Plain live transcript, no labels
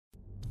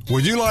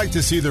Would you like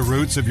to see the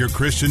roots of your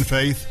Christian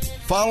faith?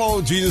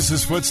 Follow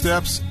Jesus'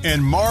 footsteps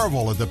and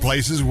marvel at the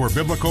places where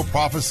biblical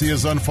prophecy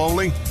is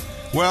unfolding?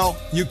 Well,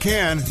 you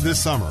can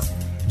this summer.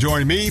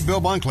 Join me,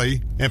 Bill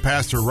Bunkley, and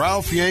Pastor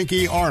Ralph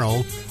Yankee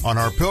Arnold on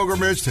our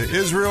pilgrimage to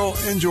Israel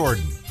and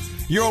Jordan.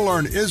 You'll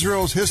learn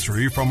Israel's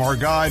history from our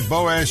guide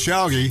Boaz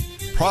Shalgi,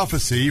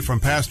 prophecy from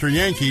Pastor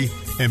Yankee,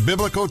 and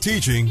biblical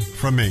teaching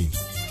from me.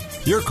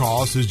 Your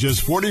cost is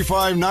just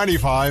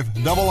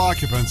 $45.95, double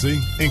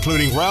occupancy,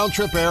 including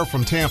round-trip air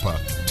from Tampa,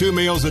 2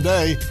 meals a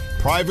day,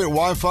 private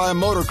Wi-Fi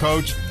motor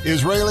coach,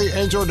 Israeli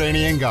and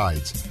Jordanian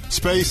guides.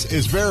 Space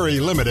is very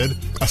limited.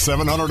 A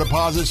 $700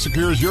 deposit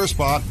secures your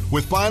spot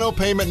with final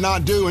payment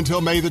not due until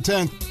May the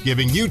 10th,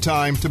 giving you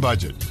time to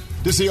budget.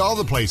 To see all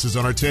the places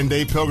on our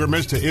 10-day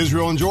pilgrimage to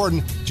Israel and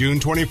Jordan, June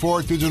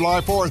 24th through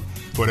July 4th,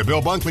 go to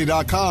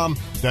BillBunkley.com.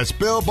 That's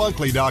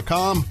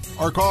BillBunkley.com.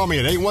 Or call me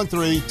at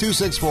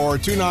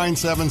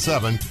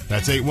 813-264-2977.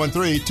 That's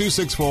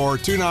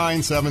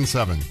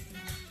 813-264-2977.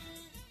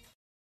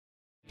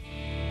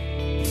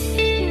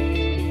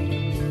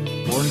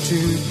 Born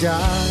to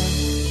die,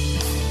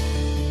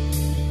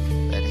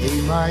 that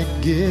he might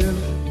give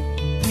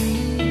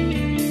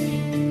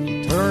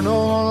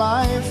eternal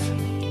life,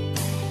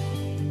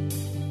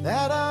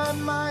 that I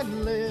might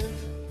live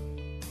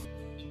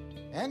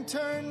and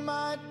turn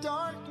my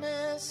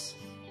darkness.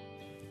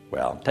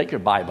 Well, take your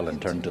Bible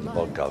and turn to the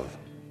book of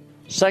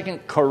 2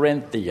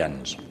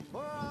 Corinthians.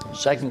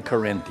 2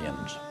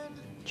 Corinthians,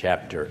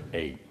 chapter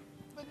 8.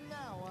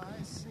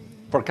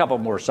 For a couple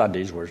more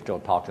Sundays, we're still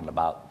talking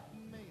about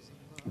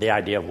the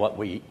idea of what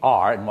we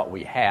are and what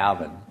we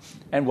have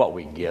and what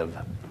we give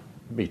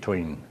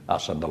between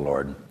us and the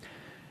Lord.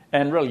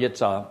 And really,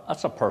 it's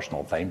a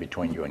personal thing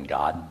between you and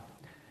God.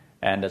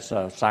 And it's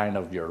a sign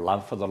of your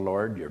love for the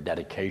Lord, your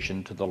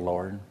dedication to the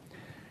Lord.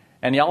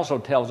 And he also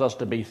tells us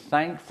to be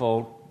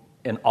thankful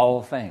in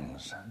all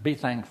things. Be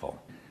thankful.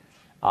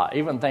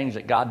 Even things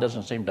that God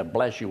doesn't seem to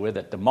bless you with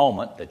at the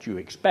moment that you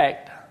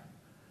expect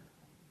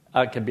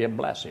can be a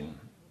blessing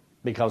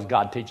because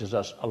God teaches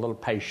us a little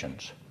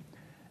patience.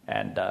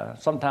 And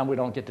sometimes we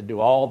don't get to do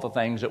all the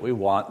things that we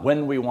want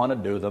when we want to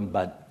do them,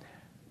 but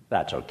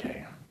that's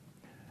okay.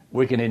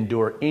 We can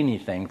endure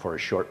anything for a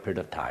short period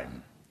of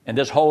time. And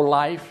this whole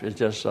life is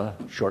just a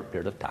short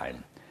period of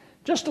time.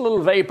 Just a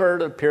little vapor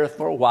that appeareth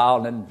for a while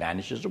and then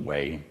vanishes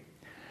away.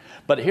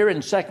 But here in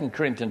 2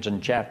 Corinthians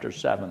in chapter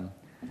 7,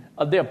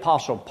 the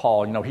Apostle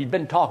Paul, he'd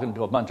been talking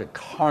to a bunch of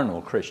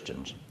carnal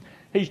Christians.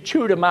 He's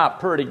chewed them out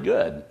pretty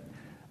good.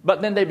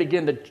 But then they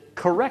begin to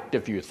correct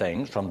a few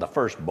things from the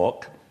first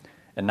book.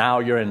 And now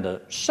you're in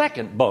the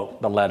second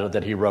book, the letter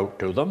that he wrote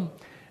to them.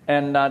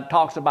 And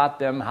talks about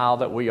them, how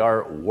that we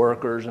are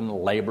workers and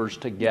laborers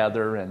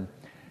together. And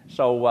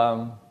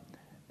so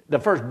the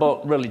first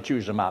book really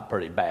chews them out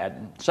pretty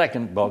bad.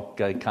 Second book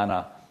kind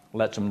of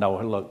lets them know,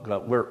 look,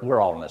 we're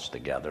all in this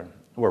together.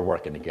 We're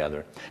working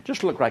together.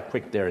 Just look right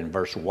quick there in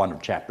verse 1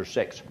 of chapter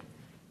 6.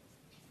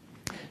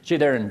 See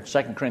there in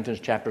 2 Corinthians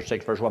chapter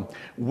 6, verse 1.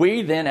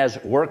 We then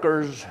as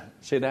workers,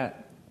 see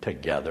that?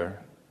 Together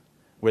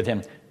with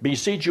him,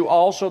 beseech you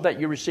also that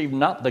you receive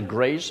not the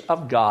grace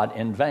of God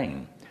in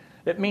vain.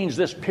 It means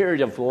this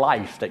period of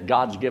life that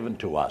God's given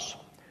to us,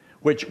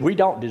 which we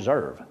don't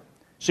deserve.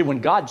 See,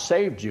 when God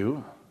saved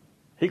you,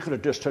 he could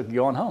have just took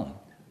you on home,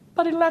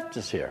 but he left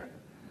us here.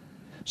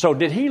 So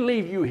did he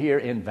leave you here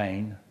in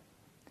vain?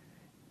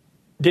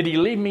 Did he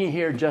leave me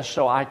here just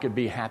so I could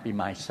be happy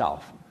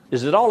myself?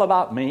 Is it all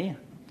about me?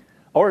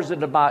 Or is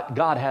it about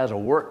God has a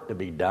work to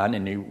be done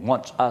and he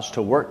wants us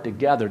to work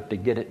together to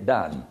get it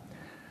done?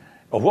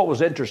 Well, what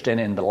was interesting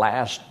in the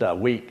last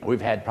week,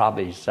 we've had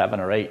probably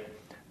 7 or 8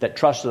 that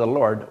trusted the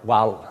Lord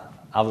while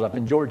I was up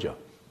in Georgia.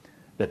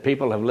 That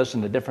people have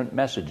listened to different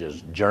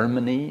messages,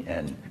 Germany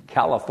and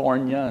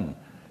California and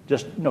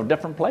just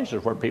different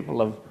places where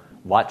people have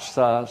watched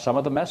some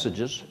of the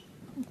messages,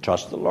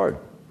 trust the Lord.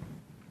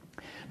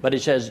 But he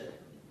says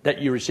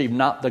that you receive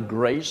not the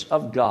grace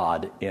of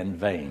God in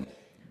vain.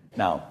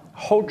 Now,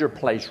 hold your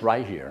place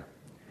right here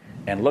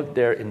and look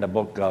there in the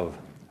book of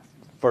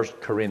 1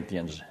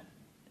 Corinthians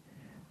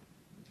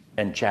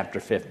in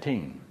chapter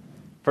 15.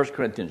 1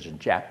 Corinthians in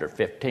chapter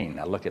 15.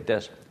 Now look at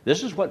this.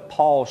 This is what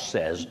Paul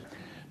says,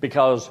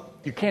 because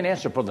you can't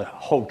answer for the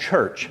whole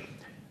church,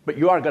 but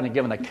you are going to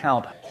give an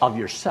account of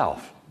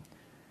yourself.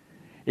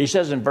 He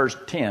says in verse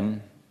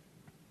 10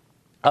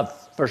 of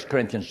 1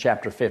 Corinthians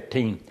chapter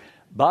 15,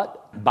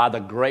 but by the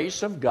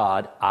grace of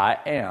God I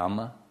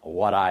am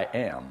what I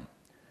am.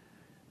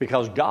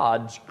 Because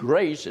God's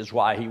grace is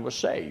why he was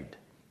saved.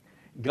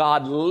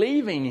 God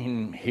leaving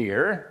him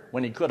here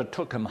when he could have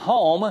took him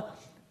home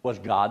was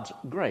God's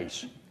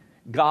grace.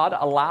 God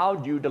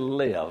allowed you to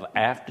live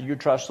after you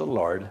trust the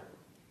Lord,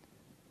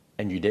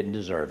 and you didn't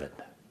deserve it.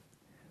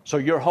 So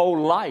your whole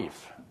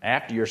life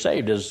after you're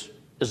saved is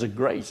a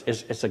grace.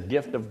 It's a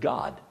gift of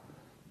God.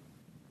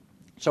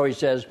 So he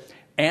says,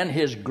 and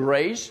his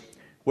grace,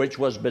 which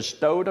was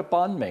bestowed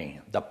upon me,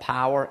 the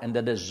power and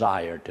the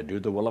desire to do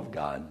the will of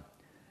God,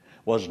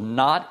 was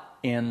not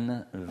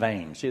in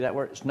vain. See that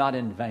word? It's not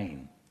in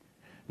vain.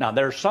 Now,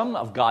 there are some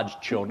of God's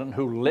children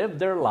who live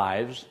their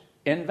lives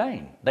in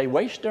vain. They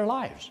waste their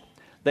lives.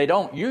 They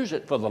don't use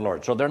it for the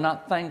Lord, so they're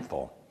not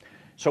thankful.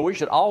 So we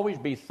should always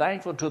be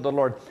thankful to the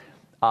Lord.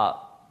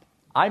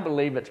 I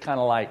believe it's kind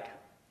of like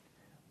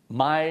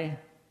my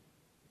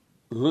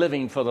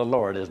living for the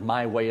Lord is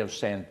my way of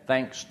saying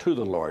thanks to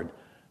the Lord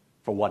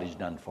for what He's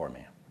done for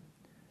me.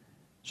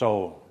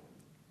 So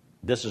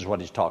this is what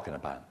he's talking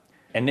about.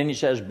 And then he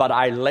says, but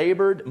I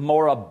labored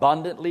more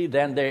abundantly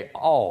than they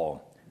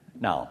all.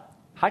 Now,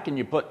 how can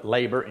you put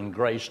labor and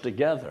grace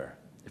together?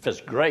 If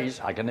it's grace,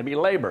 how can it be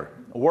labor,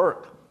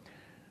 work?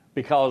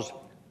 Because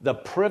the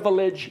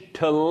privilege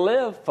to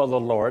live for the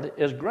Lord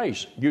is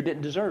grace. You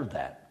didn't deserve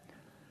that.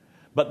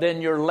 But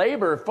then your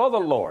labor for the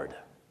Lord,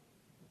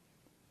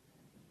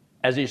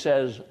 as he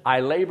says, I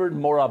labored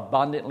more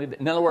abundantly.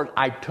 In other words,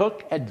 I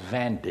took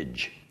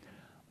advantage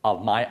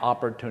of my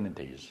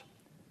opportunities.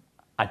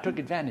 I took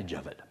advantage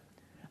of it.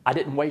 I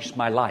didn't waste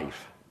my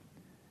life.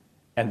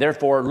 And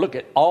therefore, look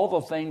at all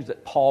the things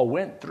that Paul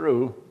went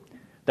through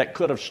that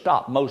could have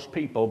stopped most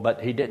people, but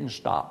he didn't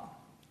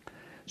stop.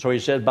 So he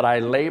said, but I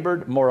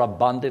labored more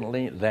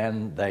abundantly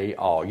than they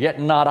all. Yet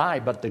not I,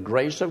 but the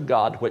grace of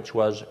God which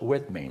was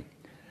with me.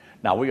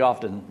 Now, we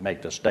often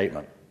make the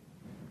statement,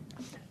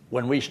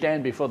 when we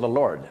stand before the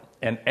Lord,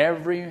 and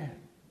every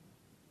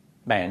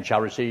man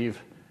shall receive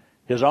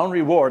his own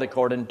reward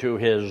according to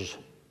his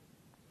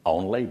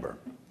own labor.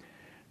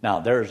 Now,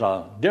 there's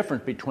a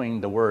difference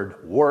between the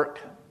word work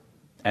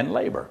and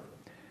labor.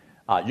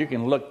 You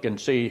can look and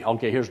see,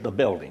 okay, here's the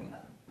building.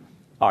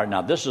 All right,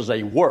 now this is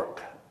a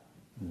work.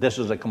 This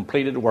is a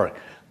completed work.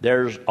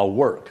 There's a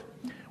work.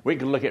 We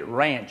can look at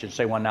ranch and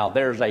say, well, now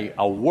there's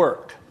a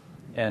work.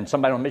 And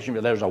somebody on mission,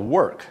 there's a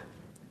work.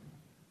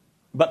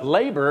 But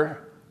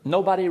labor,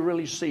 nobody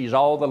really sees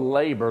all the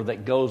labor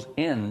that goes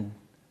in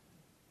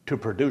to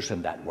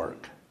producing that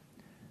work.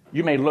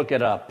 You may look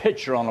at a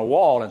picture on a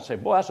wall and say,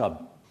 boy, that's a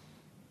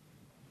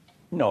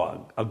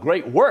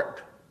great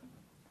work.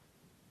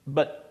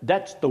 But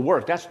that's the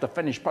work. That's the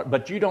finished part.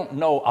 But you don't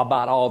know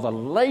about all the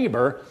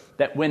labor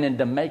that went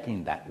into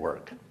making that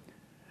work.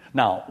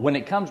 Now, when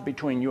it comes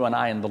between you and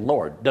I and the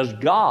Lord, does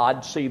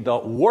God see the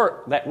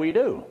work that we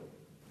do?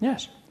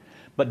 Yes.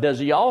 But does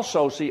He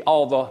also see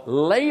all the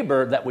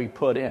labor that we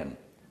put in?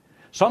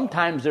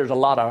 Sometimes there's a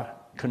lot of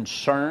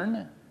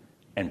concern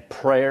and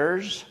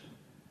prayers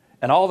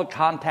and all the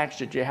contacts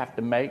that you have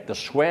to make, the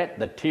sweat,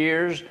 the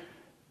tears,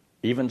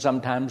 even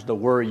sometimes the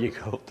worry you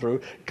go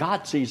through.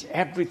 God sees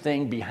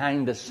everything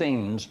behind the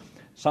scenes.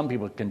 Some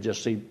people can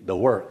just see the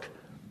work.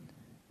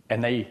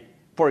 And they,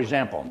 for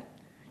example,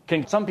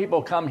 can some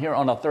people come here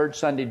on a third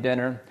Sunday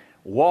dinner,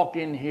 walk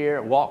in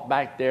here, walk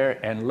back there,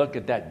 and look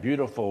at that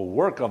beautiful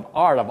work of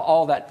art of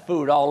all that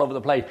food all over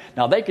the place?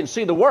 Now, they can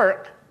see the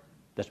work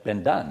that's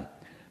been done,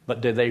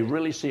 but do they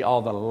really see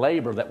all the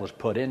labor that was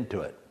put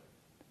into it?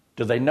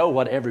 Do they know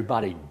what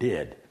everybody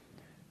did?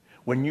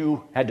 When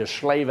you had to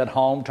slave at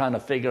home trying to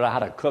figure out how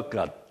to cook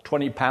a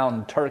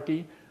 20-pound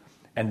turkey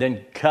and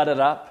then cut it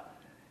up,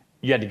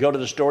 you had to go to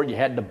the store, you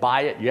had to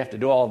buy it, you have to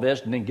do all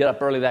this, and then get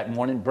up early that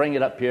morning, bring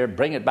it up here,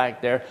 bring it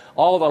back there.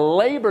 All the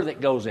labor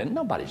that goes in,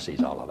 nobody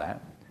sees all of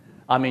that.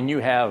 I mean, you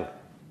have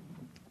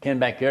Ken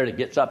back here that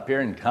gets up here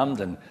and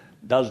comes and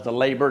does the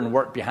labor and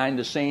work behind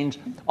the scenes.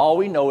 All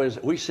we know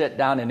is we sit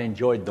down and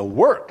enjoyed the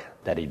work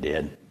that he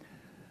did.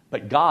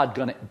 But God's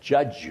going to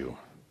judge you,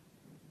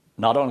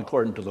 not only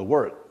according to the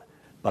work,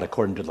 but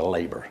according to the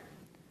labor.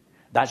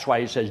 That's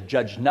why he says,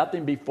 judge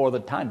nothing before the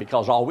time,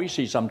 because all we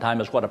see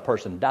sometimes is what a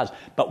person does,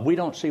 but we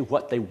don't see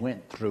what they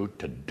went through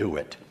to do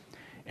it.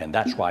 And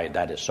that's why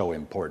that is so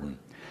important.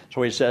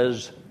 So he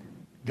says,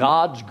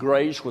 God's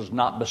grace was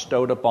not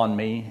bestowed upon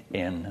me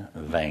in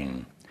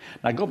vain.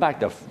 Now go back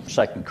to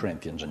 2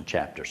 Corinthians in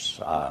chapter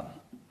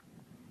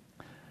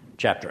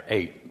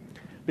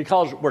 8,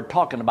 because we're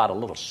talking about a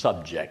little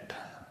subject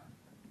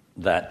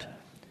that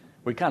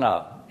we kind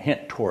of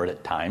hint toward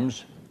at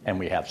times, and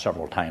we have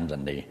several times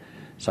in the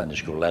Sunday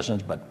school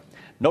lessons. But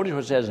notice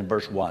what it says in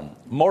verse 1.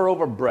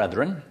 Moreover,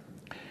 brethren,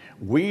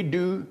 we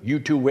do you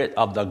to wit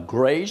of the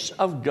grace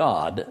of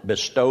God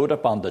bestowed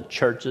upon the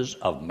churches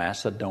of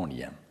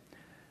Macedonia,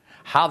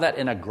 how that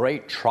in a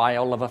great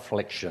trial of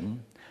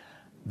affliction,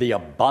 the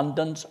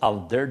abundance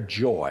of their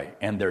joy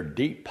and their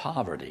deep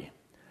poverty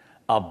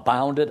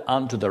abounded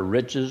unto the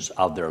riches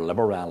of their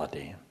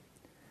liberality.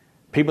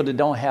 People that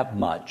don't have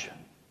much,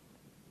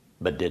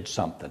 but did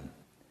something.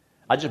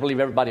 I just believe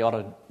everybody ought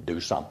to do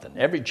something.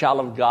 Every child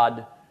of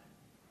God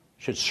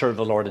should serve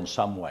the Lord in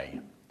some way.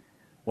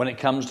 When it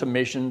comes to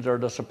missions or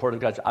the support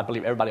of God, I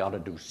believe everybody ought to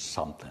do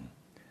something.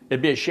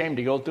 It'd be a shame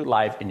to go through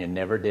life and you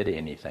never did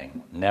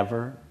anything.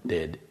 Never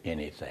did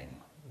anything.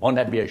 Won't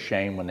that be a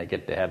shame when they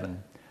get to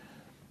heaven?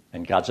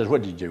 And God says,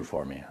 what did you do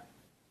for me?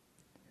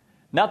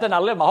 Nothing. I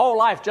lived my whole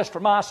life just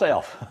for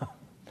myself.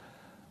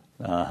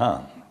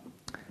 Anyway,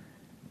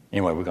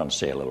 we're going to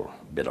say a little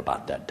bit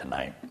about that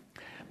tonight.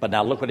 But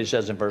now look what he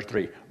says in verse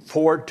 3.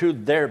 For to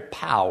their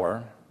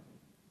power,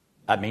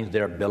 that means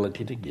their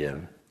ability to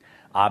give,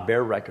 I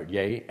bear record,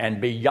 yea, and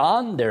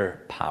beyond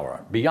their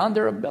power, beyond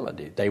their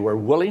ability, they were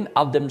willing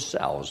of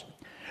themselves,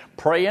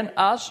 praying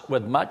us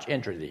with much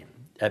entreaty,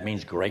 that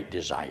means great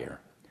desire,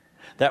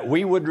 that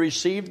we would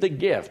receive the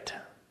gift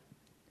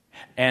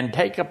and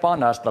take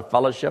upon us the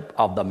fellowship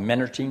of the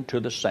ministering to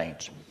the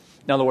saints.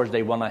 In other words,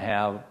 they want to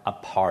have a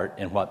part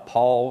in what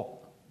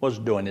Paul was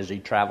doing as he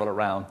traveled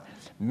around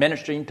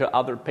ministering to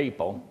other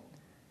people,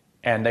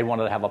 and they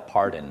wanted to have a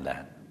part in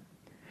that.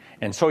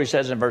 And so he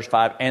says in verse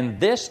 5,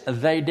 and this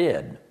they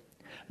did,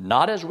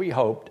 not as we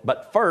hoped,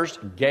 but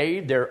first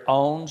gave their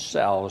own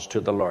selves to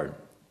the Lord.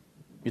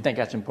 You think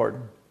that's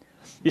important?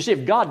 You see,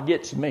 if God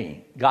gets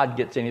me, God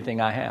gets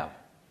anything I have.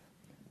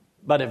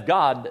 But if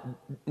God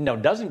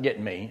doesn't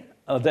get me,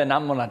 then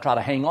I'm going to try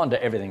to hang on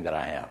to everything that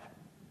I have.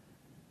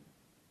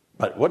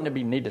 But wouldn't it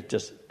be neat to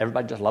just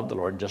everybody just love the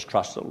Lord and just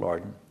trust the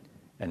Lord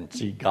and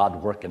see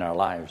God work in our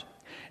lives?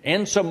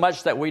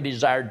 Insomuch that we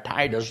desired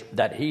Titus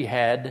that he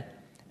had,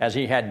 as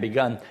he had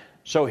begun,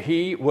 so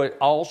he would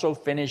also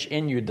finish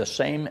in you the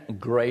same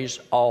grace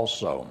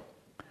also.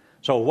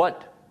 So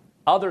what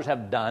others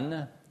have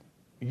done,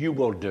 you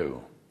will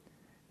do.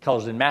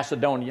 Because in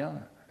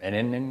Macedonia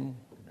and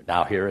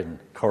now here in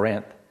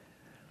Corinth,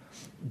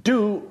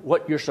 do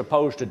what you're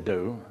supposed to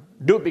do.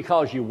 Do it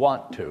because you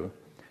want to.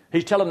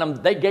 He's telling them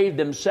they gave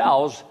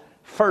themselves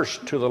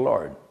first to the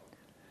Lord.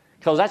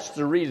 Because that's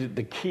the reason,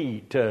 the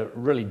key to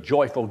really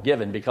joyful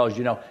giving, because,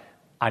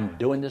 I'm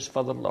doing this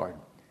for the Lord.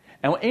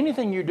 And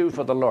anything you do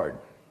for the Lord,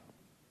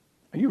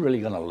 are you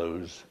really going to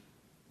lose?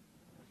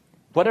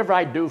 Whatever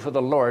I do for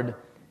the Lord,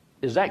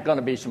 is that going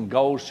to be some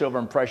gold, silver,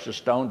 and precious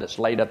stone that's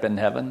laid up in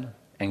heaven?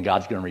 And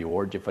God's going to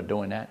reward you for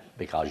doing that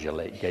because you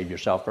gave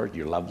yourself first,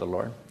 you love the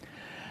Lord?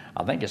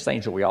 I think it's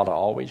things that we ought to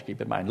always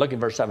keep in mind. Look at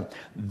verse 7.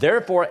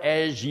 Therefore,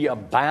 as ye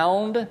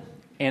abound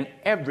in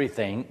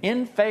everything,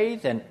 in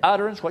faith and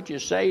utterance, what you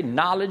say,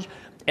 knowledge,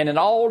 and in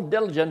all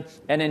diligence,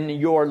 and in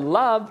your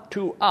love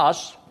to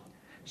us,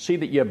 see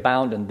that you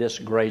abound in this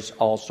grace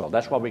also.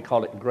 That's why we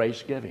call it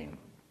grace giving.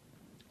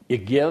 You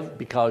give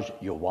because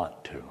you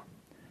want to.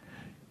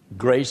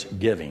 Grace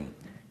giving.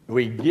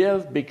 We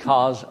give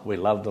because we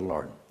love the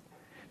Lord.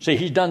 See,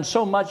 he's done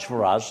so much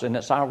for us, and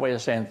it's our way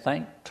of saying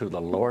thank to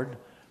the Lord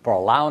for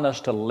allowing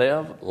us to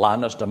live,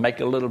 allowing us to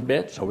make a little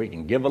bit so we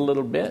can give a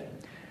little bit,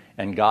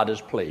 and God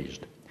is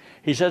pleased.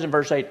 He says in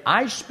verse 8,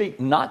 I speak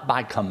not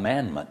by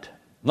commandment.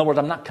 In other words,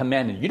 I'm not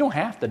commanding. You don't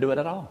have to do it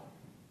at all.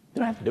 You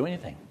don't have to do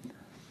anything.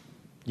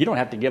 You don't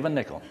have to give a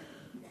nickel.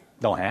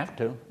 Don't have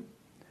to.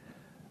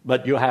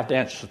 But you'll have to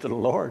answer to the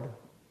Lord.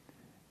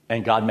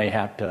 And God may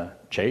have to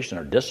chasten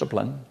or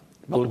discipline.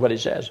 But look what he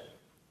says.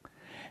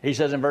 He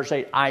says in verse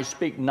 8, I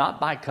speak not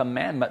by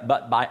commandment,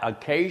 but by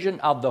occasion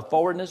of the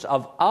forwardness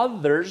of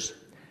others.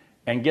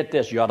 And get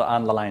this, you ought to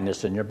underline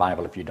this in your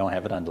Bible if you don't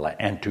have it underlined.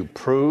 And to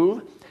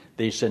prove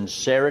the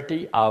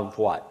sincerity of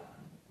what?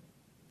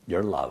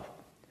 Your love.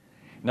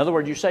 In other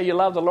words, you say you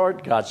love the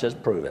Lord, God says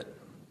prove it.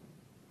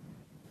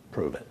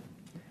 Prove it.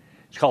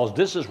 It's because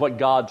this is what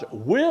God's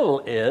will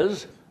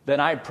is.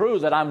 Then I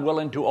prove that I'm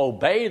willing to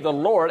obey the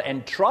Lord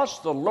and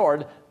trust the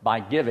Lord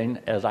by giving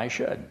as I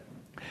should.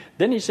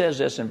 Then he says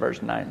this in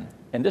verse 9,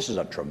 and this is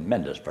a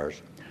tremendous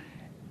verse.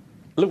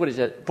 Look what he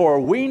says. For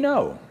we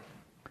know,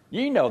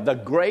 ye know, the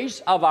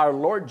grace of our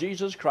Lord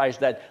Jesus Christ,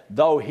 that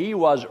though he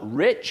was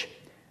rich,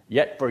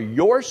 yet for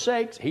your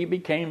sakes he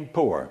became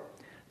poor,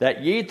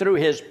 that ye through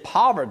his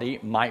poverty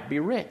might be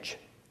rich.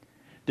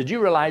 Did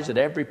you realize that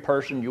every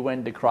person you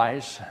win to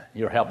Christ,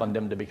 you're helping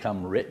them to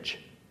become rich?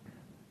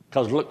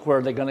 Because look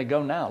where they're going to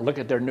go now. Look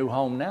at their new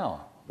home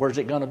now. Where's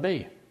it going to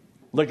be?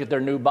 Look at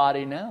their new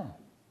body now.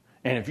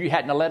 And if you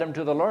hadn't led them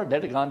to the Lord,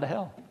 they'd have gone to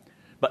hell.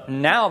 But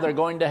now they're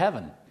going to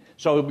heaven.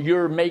 So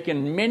you're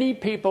making many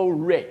people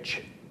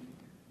rich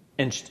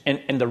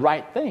in the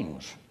right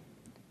things.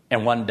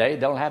 And one day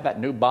they'll have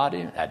that new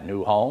body, that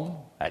new home,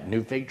 that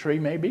new fig tree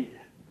maybe.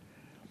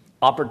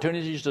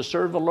 Opportunities to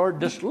serve the Lord.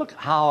 Just look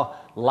how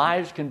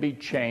lives can be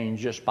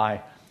changed just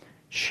by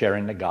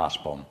sharing the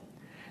gospel.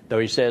 Though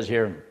he says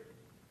here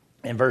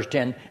in verse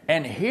 10,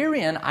 and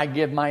herein I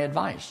give my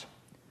advice.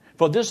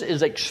 For this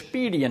is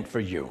expedient for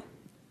you,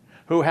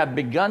 who have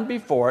begun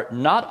before,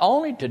 not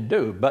only to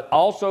do, but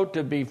also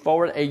to be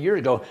forward a year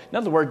ago. In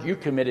other words, you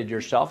committed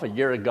yourself a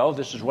year ago.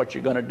 This is what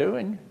you're going to do,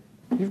 and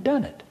you've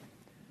done it.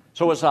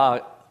 So it's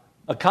a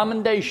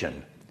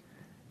commendation,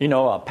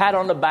 a pat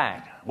on the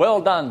back.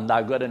 Well done,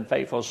 thou good and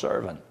faithful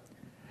servant.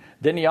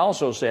 Then he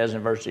also says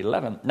in verse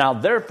 11, now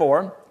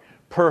therefore,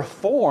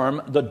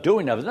 perform the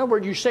doing of it. In other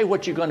words, you say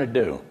what you're going to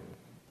do.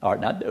 All right,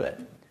 now do it.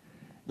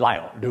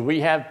 Like, do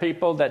we have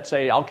people that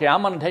say, okay,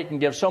 I'm going to take and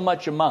give so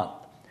much a month?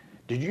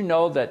 Did you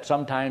know that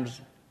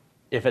sometimes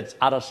if it's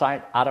out of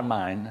sight, out of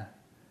mind,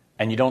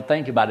 and you don't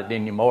think about it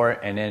anymore,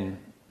 and then,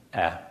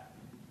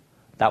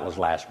 that was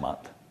last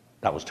month.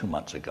 That was 2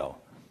 months ago.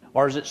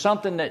 Or is it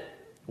something that,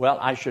 well,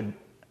 I should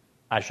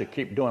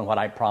keep doing what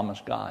I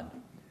promised God?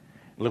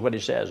 Look what he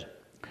says.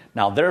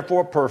 Now,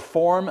 therefore,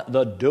 perform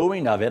the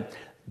doing of it,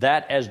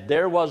 that as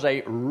there was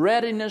a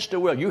readiness to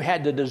will. You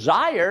had the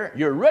desire.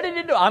 You're ready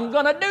to do. I'm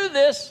going to do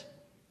this.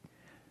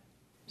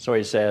 So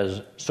he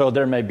says, so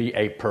there may be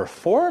a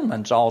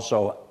performance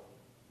also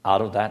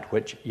out of that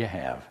which you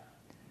have.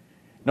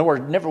 In other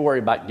words, never worry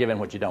about giving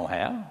what you don't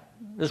have.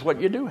 This is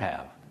what you do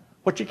have,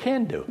 what you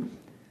can do.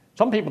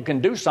 Some people can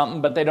do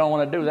something, but they don't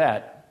want to do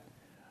that.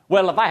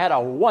 Well, if I had a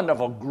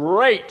wonderful,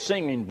 great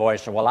singing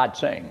voice, well, I'd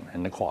sing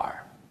in the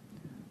choir.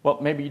 Well,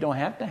 maybe you don't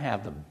have to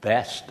have the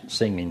best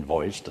singing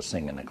voice to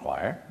sing in the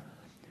choir.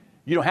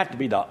 You don't have to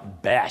be the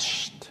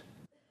best.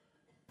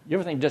 You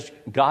ever think just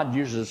God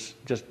uses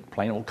just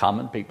plain old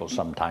common people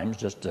sometimes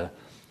just to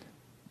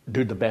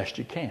do the best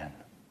you can.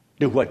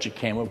 Do what you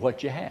can with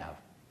what you have.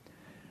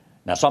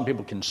 Now, some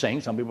people can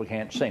sing, some people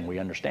can't sing. We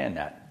understand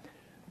that.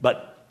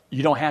 But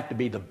you don't have to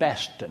be the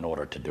best in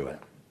order to do it.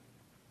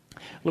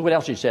 Look what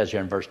else he says here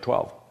in verse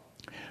 12.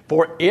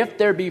 For if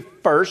there be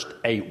first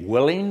a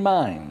willing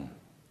mind,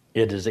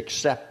 it is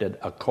accepted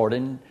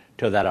according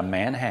to that a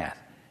man hath,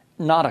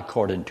 not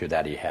according to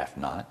that he hath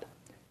not.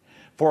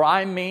 For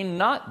I mean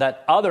not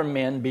that other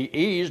men be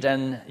eased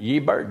and ye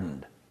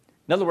burdened.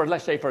 In other words,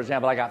 let's say, for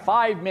example, I got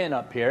 5 men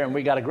up here, and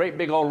we got a great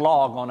big old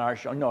log on our,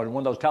 one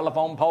of those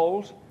telephone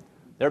poles.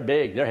 They're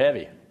big, they're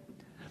heavy.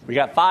 We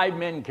got 5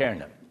 men carrying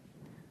them.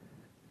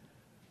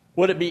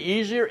 Would it be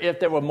easier if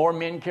there were more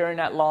men carrying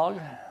that log?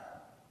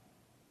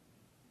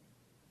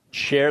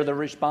 Share the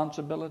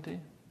responsibility?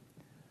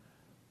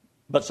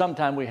 But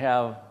sometimes we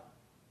have,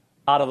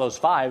 out of those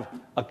 5,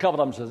 a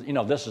couple of them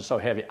says, this is so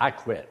heavy, I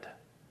quit.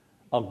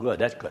 Oh, good,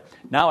 that's good.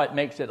 Now it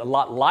makes it a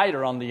lot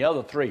lighter on the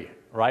other 3,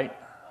 right?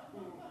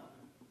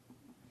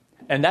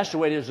 And that's the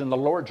way it is in the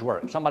Lord's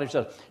work. Somebody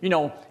says,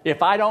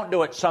 if I don't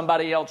do it,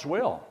 somebody else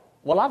will.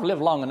 Well, I've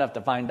lived long enough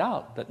to find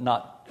out that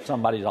not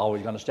somebody's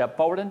always going to step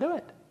forward and do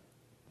it.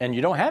 And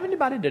you don't have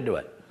anybody to do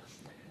it.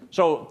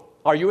 So,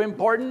 are you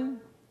important?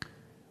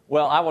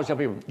 Well, I always tell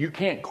people, you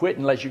can't quit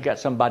unless you got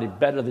somebody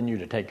better than you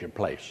to take your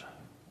place.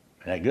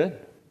 Isn't that good?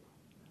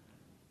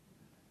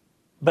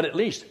 But at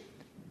least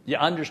you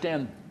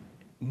understand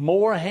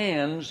more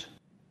hands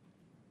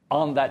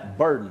on that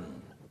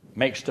burden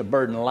makes the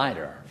burden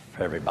lighter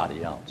for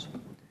everybody else.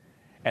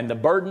 And the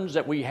burdens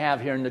that we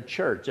have here in the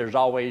church, there's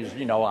always,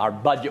 our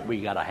budget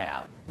we got to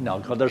have.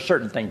 Because there's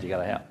certain things you got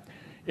to have.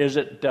 Is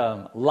it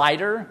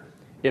lighter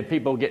if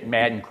people get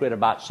mad and quit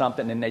about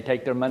something and they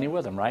take their money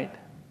with them, right?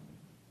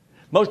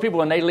 Most people,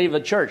 when they leave the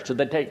church, do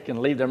they take and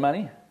leave their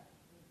money?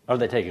 Or do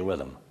they take it with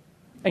them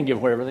and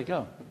give wherever they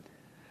go?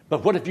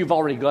 But what if you've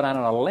already gone out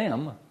on a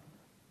limb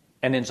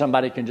and then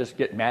somebody can just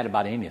get mad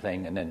about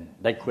anything and then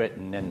they quit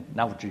and then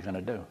now what are you going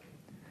to do?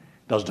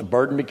 Does the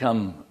burden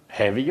become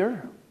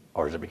heavier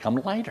or does it become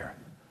lighter?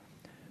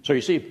 So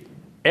you see,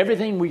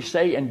 everything we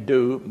say and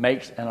do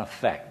makes an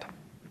effect.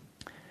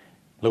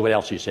 Look what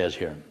else he says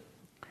here.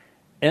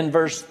 In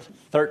verse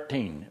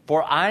 13,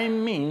 for I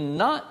mean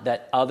not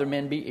that other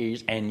men be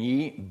eased and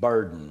ye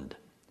burdened,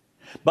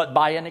 but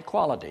by an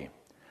equality,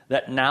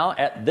 that now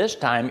at this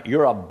time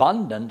your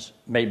abundance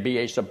may be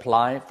a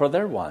supply for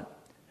their want,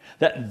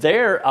 that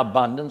their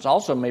abundance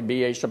also may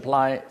be a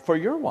supply for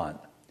your want,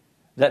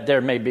 that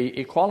there may be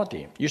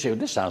equality. You say, well,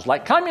 this sounds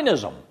like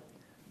communism.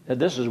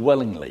 This is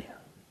willingly.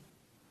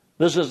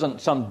 This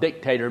isn't some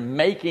dictator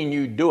making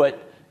you do it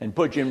and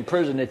put you in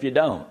prison if you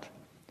don't.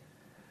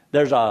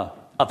 There's a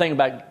thing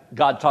about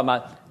God talking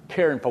about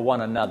caring for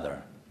one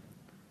another.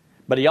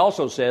 But he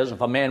also says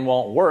if a man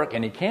won't work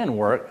and he can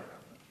work,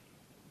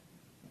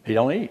 he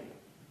don't eat.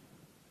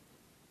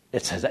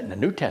 It says that in the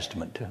New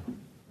Testament too.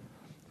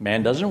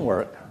 Man doesn't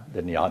work,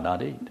 then he ought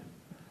not eat.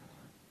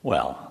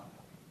 Well,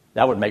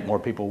 that would make more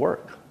people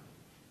work.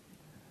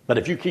 But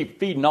if you keep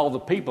feeding all the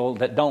people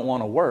that don't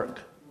want to work,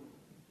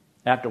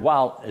 after a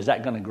while, is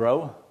that going to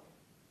grow?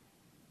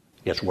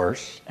 It gets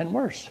worse and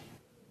worse.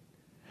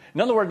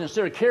 In other words,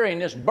 instead of carrying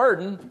this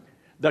burden,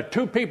 the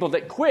 2 people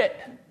that quit,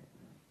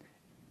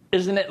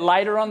 isn't it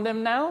lighter on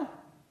them now?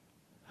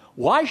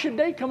 Why should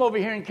they come over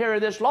here and carry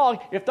this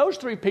log if those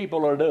 3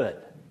 people will do it?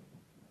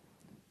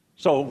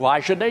 So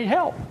why should they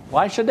help?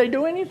 Why should they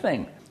do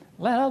anything?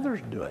 Let others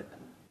do it.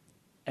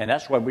 And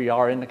that's where we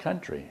are in the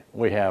country.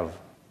 We have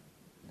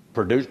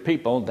produced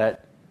people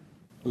that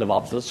live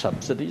off the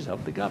subsidies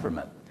of the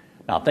government.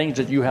 Now, things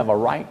that you have a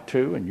right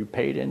to and you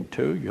paid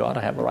into, you ought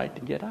to have a right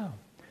to get out.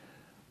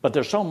 But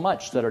there's so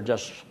much that are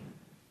just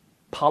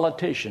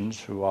politicians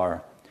who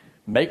are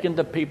making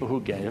the people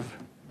who give,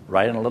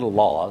 writing little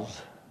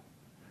laws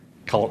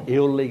called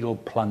illegal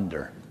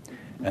plunder.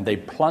 And they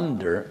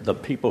plunder the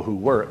people who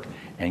work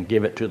and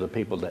give it to the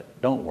people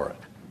that don't work.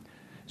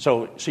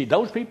 So, see,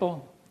 those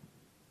people,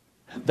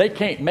 they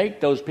can't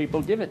make those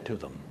people give it to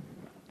them.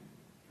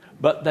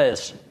 But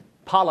this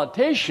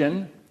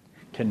politician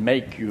can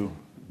make you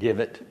give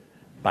it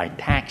by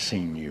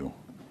taxing you.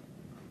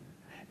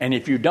 And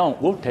if you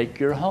don't, we'll take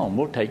your home,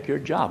 we'll take your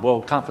job,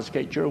 we'll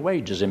confiscate your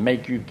wages and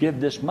make you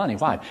give this money.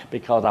 Why?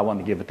 Because I want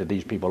to give it to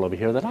these people over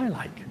here that I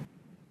like.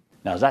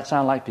 Now, does that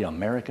sound like the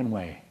American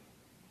way?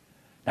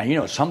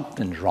 Now,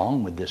 something's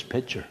wrong with this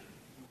picture.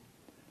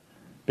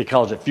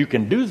 Because if you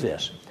can do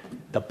this,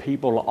 the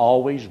people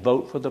always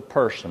vote for the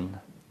person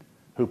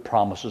who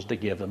promises to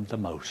give them the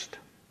most.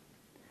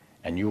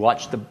 And you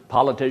watch the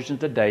politicians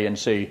today and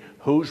see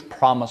who's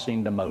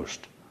promising the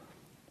most.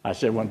 I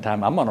said one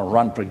time, I'm going to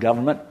run for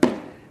government,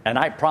 and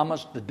I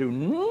promise to do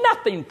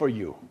nothing for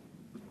you.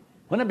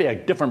 Wouldn't it be a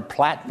different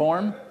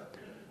platform?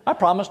 I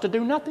promise to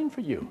do nothing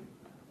for you.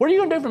 What are you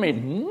going to do for me?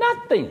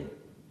 Nothing.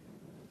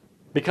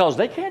 Because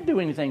they can't do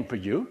anything for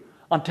you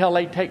until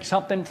they take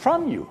something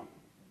from you.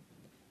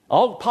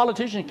 All the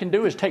politicians can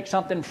do is take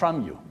something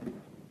from you.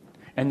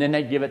 And then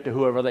they give it to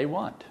whoever they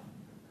want.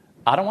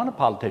 I don't want a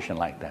politician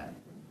like that.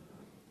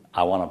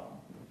 I want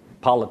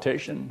a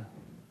politician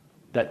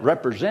that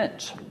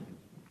represents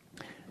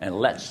and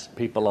lets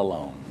people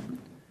alone.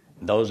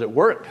 Those that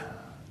work,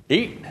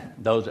 eat.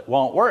 Those that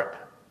won't work,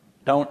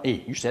 don't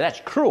eat. You say,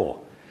 that's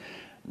cruel.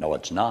 No,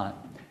 it's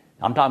not.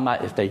 I'm talking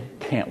about if they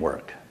can't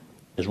work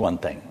is one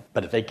thing.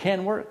 But if they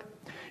can work,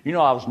 you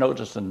know, I was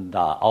noticing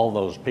all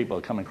those people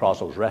coming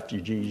across, those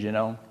refugees, you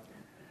know.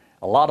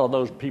 A lot of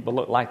those people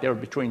look like they were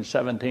between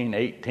 17,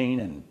 18,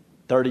 and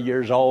 30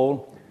 years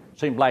old.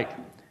 Seems like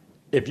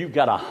if you've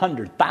got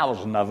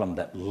 100,000 of them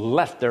that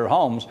left their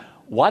homes,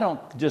 why don't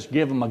you just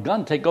give them a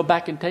gun, go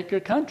back and take your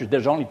country?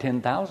 There's only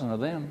 10,000 of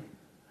them.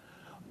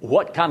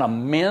 What kind of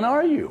men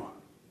are you?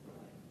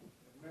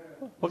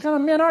 What kind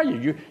of men are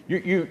you?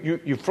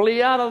 You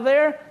flee out of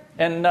there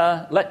and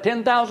let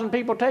 10,000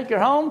 people take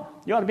your home?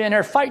 You ought to be in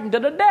there fighting to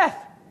the death.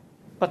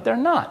 But they're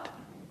not.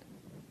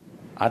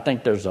 I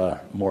think there's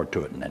more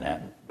to it than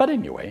that. But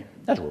anyway,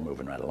 as we're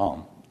moving right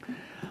along.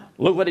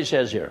 Look what he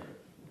says here.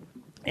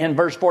 In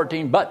verse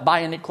 14, but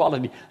by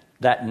inequality,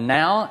 that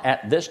now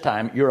at this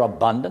time your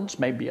abundance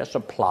may be a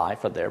supply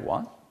for their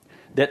want,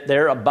 that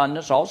their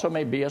abundance also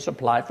may be a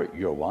supply for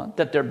your want,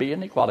 that there be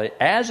inequality.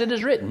 As it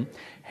is written,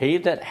 he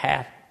that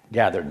hath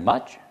gathered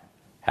much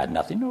had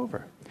nothing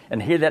over,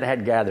 and he that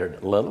had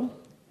gathered little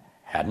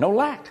had no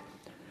lack.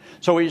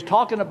 So he's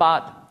talking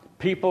about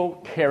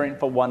people caring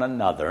for one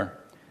another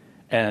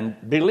and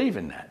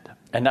believing that.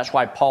 And that's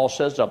why Paul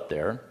says up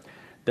there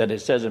that it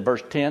says in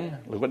verse 10,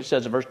 look what it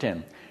says in verse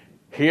 10.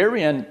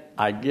 Herein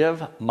I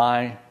give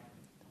my,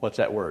 what's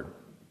that word?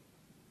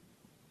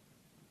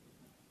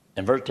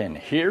 In verse 10,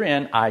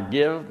 herein I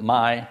give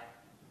my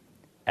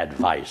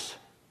advice.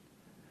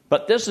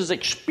 But this is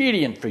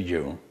expedient for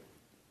you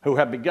who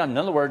have begun. In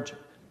other words,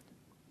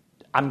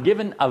 I'm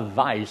giving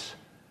advice.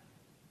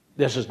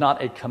 This is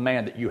not a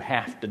command that you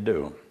have to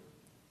do.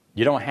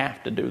 You don't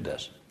have to do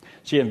this.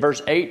 See, in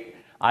verse 8,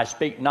 I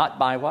speak not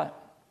by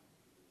what?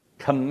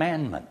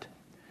 Commandment.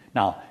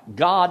 Now,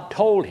 God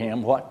told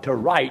him what to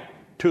write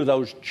to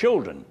those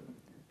children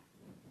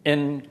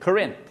in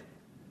Corinth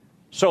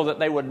so that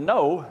they would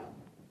know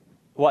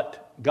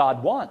what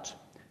God wants.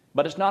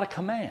 But it's not a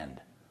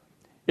command.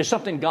 It's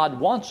something God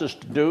wants us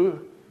to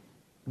do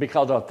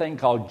because of a thing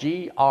called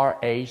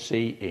Grace,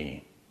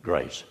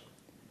 grace.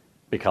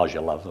 Because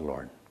you love the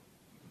Lord.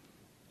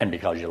 And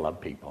because you love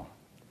people.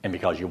 And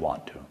because you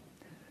want to.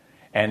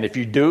 And if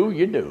you do,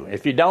 you do.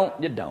 If you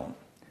don't, you don't.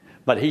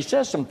 But he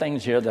says some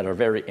things here that are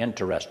very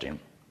interesting.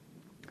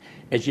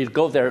 As you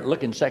go there,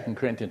 look in 2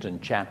 Corinthians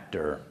in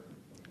chapter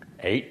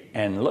 8,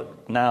 and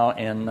look now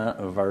in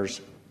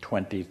verse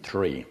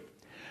 23.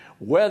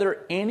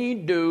 Whether any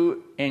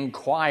do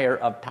inquire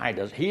of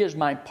Titus, he is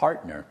my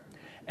partner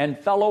and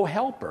fellow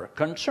helper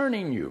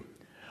concerning you,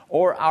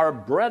 or our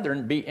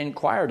brethren be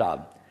inquired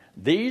of.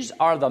 These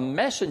are the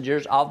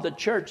messengers of the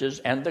churches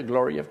and the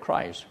glory of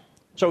Christ.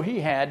 So he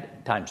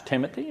had times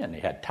Timothy and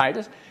he had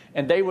Titus,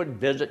 and they would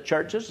visit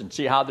churches and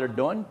see how they're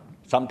doing,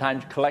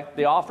 sometimes collect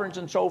the offerings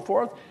and so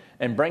forth,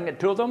 and bring it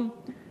to them.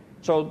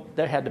 So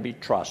there had to be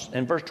trust.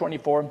 In verse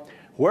 24,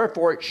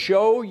 wherefore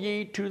show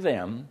ye to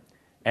them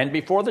and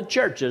before the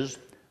churches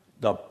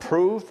the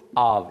proof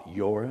of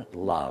your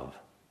love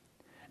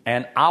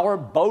and our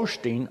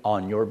boasting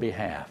on your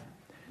behalf.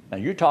 Now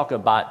you talk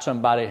about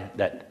somebody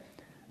that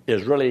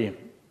is really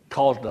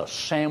called the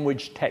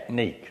sandwich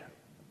technique.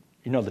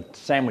 You know the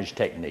sandwich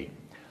technique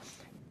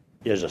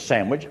is a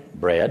sandwich,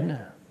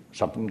 bread,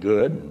 something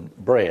good, and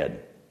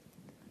bread.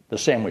 The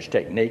sandwich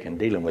technique in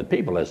dealing with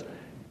people is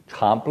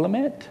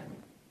compliment,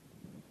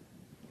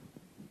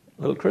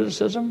 a little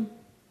criticism,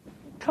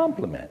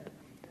 compliment.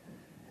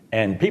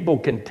 And people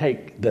can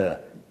take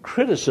the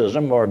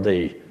criticism or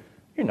the,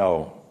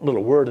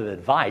 little word of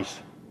advice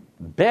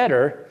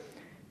better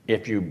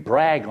if you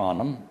brag on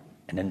them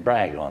and then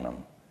brag on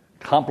them.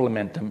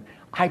 Compliment them.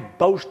 I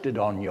boasted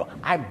on you.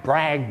 I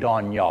bragged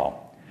on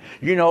y'all.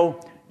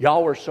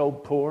 Y'all were so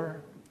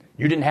poor.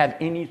 You didn't have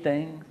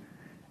anything.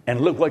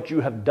 And look what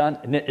you have done.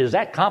 And is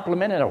that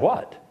complimented or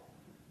what?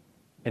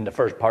 In the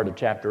first part of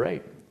chapter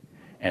 8.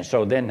 And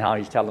so then now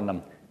he's telling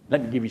them,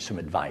 let me give you some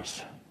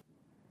advice.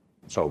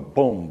 So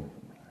boom,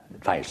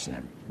 advice, and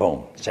then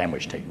boom,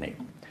 sandwich technique.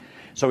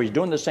 So he's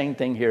doing the same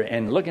thing here.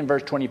 And look in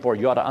verse 24.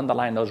 You ought to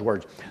underline those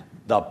words.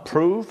 The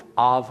proof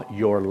of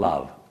your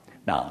love.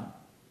 Now,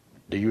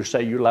 do you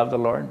say you love the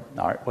Lord?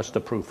 All right, what's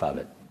the proof of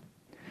it?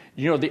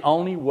 The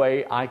only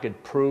way I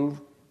could prove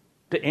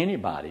to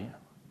anybody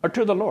or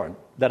to the Lord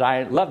that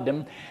I loved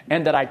him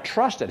and that I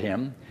trusted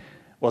him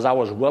was I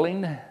was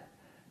willing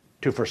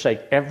to forsake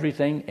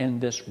everything in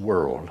this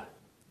world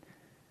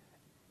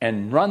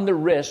and run the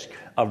risk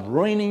of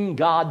ruining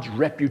God's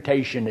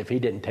reputation if he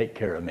didn't take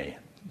care of me.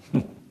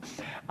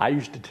 I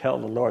used to tell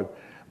the Lord,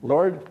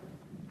 Lord,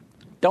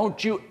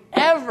 don't you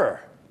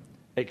ever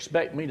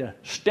expect me to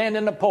stand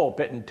in the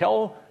pulpit and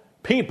tell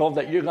people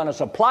that you're going to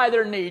supply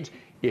their needs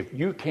if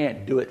you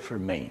can't do it for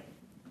me.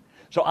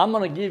 So I'm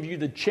going to give you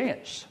the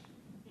chance.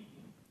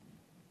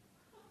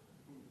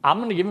 I'm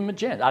going to give him a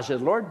chance. I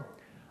said, Lord,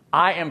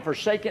 I am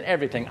forsaking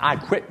everything. I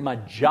quit my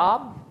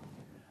job.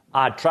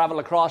 I travel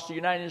across the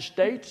United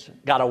States,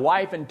 got a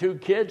wife and 2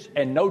 kids,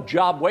 and no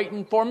job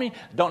waiting for me.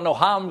 Don't know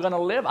how I'm going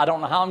to live. I don't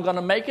know how I'm going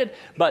to make it.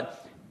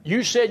 But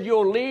you said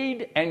you'll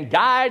lead and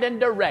guide and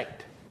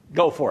direct.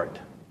 Go for it.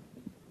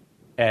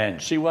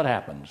 And see what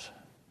happens.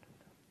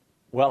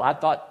 Well, I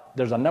thought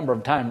there's a number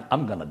of times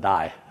I'm going to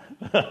die.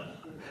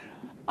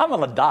 I'm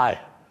going to die.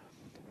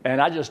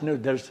 And I just knew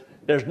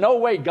there's no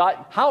way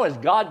God, how is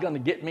God going to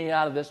get me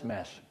out of this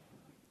mess?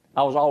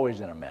 I was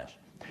always in a mess.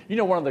 You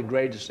know, one of the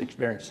greatest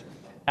experiences,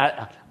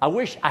 I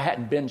wish I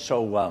hadn't been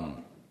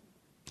so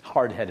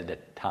hard-headed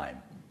at the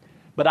time.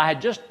 But I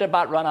had just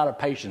about run out of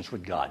patience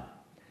with God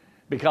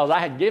because I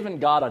had given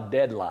God a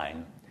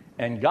deadline,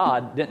 and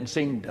God didn't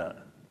seem to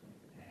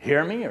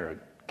hear me or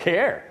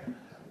care.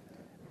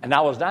 And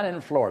I was down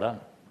in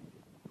Florida,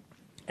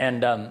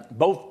 and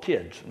both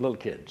kids, little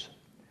kids,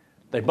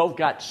 they both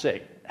got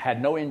sick,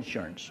 had no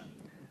insurance.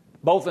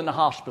 Both in the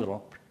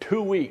hospital for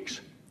 2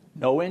 weeks,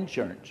 no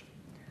insurance.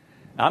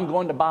 I'm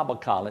going to Bible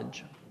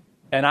college,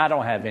 and I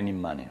don't have any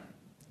money.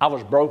 I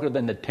was broker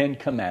than the 10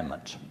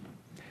 Commandments.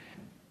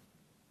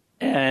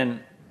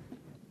 And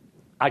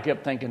I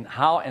kept thinking,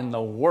 how in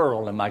the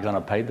world am I going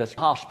to pay this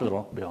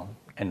hospital bill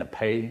and to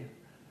pay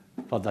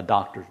for the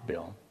doctor's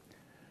bill?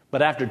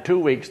 But after 2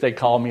 weeks, they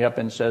called me up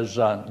and says,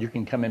 you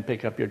can come and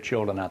pick up your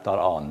children. I thought,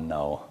 oh,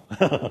 no.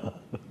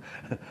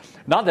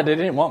 Not that they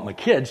didn't want my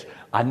kids.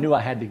 I knew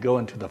I had to go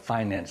into the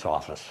finance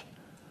office.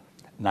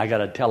 And I got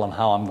to tell them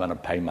how I'm going to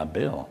pay my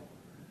bill.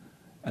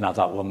 And I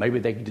thought, well, maybe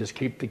they can just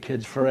keep the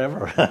kids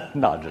forever.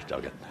 No, I'm just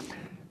joking.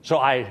 So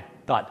I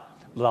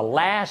thought, the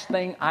last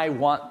thing I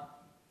want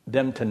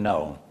them to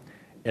know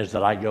is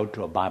that I go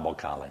to a Bible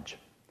college.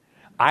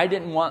 I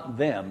didn't want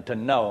them to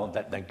know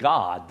that the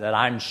God that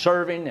I'm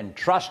serving and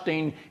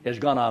trusting is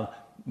going to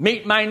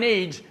meet my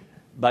needs,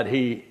 but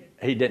he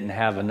didn't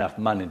have enough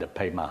money to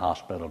pay my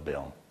hospital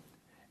bill.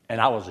 And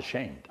I was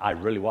ashamed. I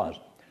really was.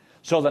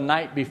 So the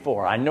night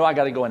before, I knew I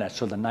got to go in there.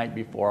 So the night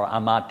before,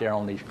 I'm out there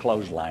on these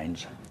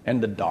clotheslines in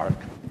the dark,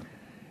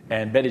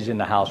 and Betty's in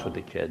the house with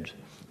the kids,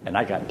 and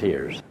I got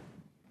tears.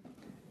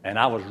 And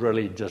I was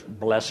really just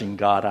blessing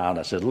God out.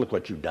 I said, look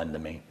what you've done to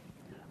me.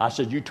 I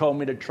said, you told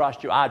me to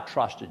trust you. I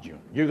trusted you.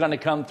 You're going to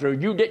come through.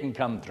 You didn't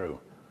come through.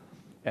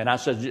 And I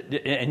said,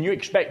 and you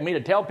expect me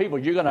to tell people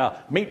you're going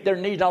to meet their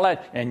needs and all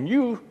that, and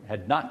you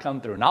had not come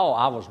through. No,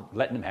 I was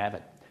letting them have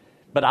it.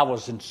 But I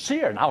was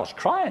sincere, and I was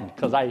crying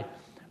because I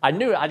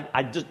knew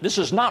I just, this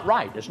is not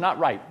right. It's not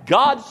right.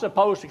 God's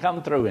supposed to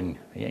come through, and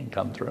he ain't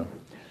come through.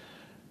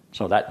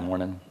 So that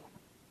morning,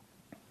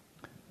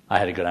 I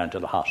had to go down to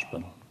the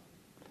hospital.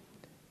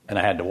 And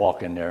I had to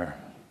walk in there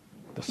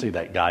to see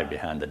that guy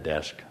behind the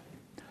desk.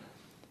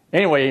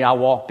 Anyway, I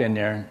walked in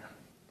there.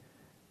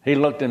 He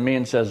looked at me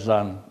and says,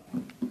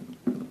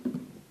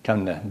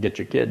 come to get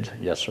your kids?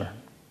 Yes, sir.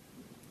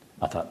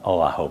 I thought, oh,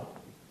 I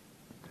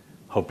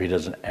hope he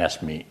doesn't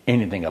ask me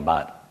anything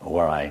about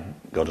where I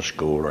go to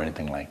school or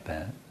anything like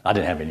that. I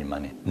didn't have any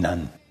money.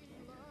 None.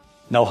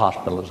 No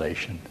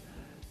hospitalization.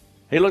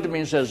 He looked at me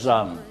and says,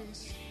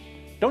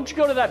 don't you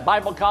go to that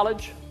Bible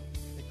college?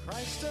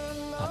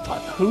 I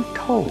thought, who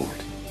told?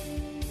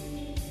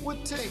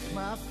 Would take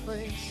my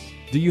place.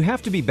 Do you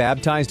have to be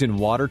baptized in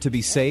water to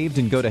be saved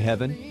and go to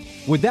heaven?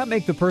 Would that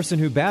make the person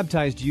who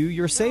baptized you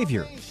your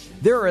Savior?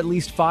 There are at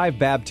least 5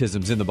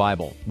 baptisms in the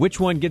Bible. Which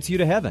one gets you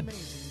to heaven?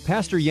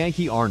 Pastor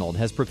Yankee Arnold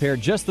has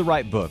prepared just the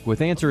right book with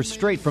answers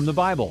straight from the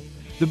Bible.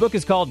 The book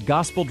is called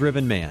Gospel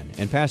Driven Man,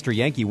 and Pastor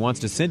Yankee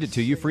wants to send it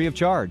to you free of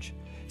charge.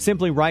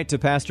 Simply write to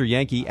Pastor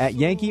Yankee at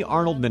Yankee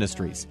Arnold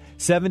Ministries,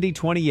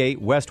 7028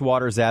 West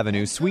Waters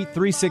Avenue, Suite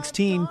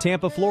 316,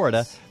 Tampa,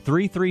 Florida,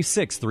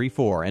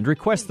 33634, and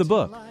request the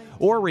book,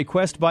 or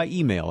request by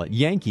email at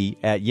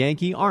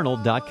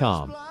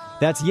yankee@yankeearnold.com.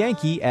 That's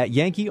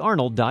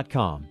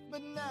yankee@yankeearnold.com.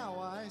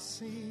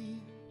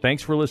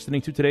 Thanks for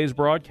listening to today's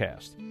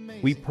broadcast.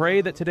 We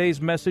pray that today's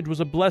message was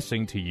a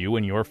blessing to you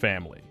and your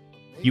family.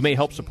 You may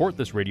help support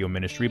this radio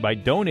ministry by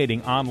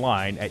donating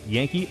online at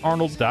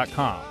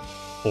yankeearnold.com.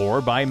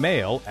 or by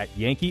mail at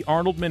Yankee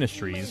Arnold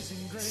Ministries,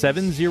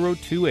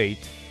 7028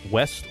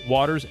 West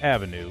Waters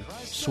Avenue,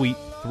 Suite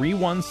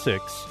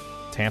 316,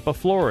 Tampa,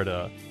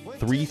 Florida,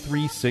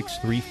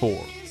 33634.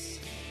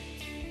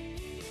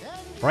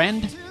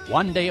 Friend,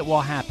 one day it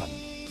will happen.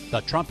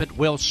 The trumpet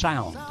will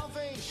sound,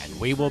 and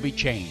we will be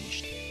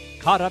changed,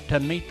 caught up to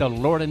meet the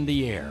Lord in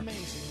the air.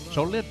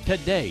 So live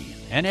today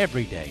and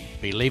every day,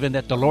 believing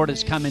that the Lord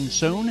is coming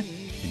soon,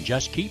 and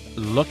just keep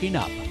looking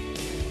up.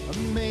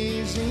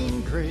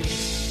 Amazing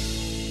grace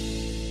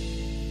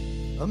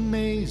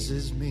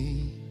amazes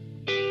me.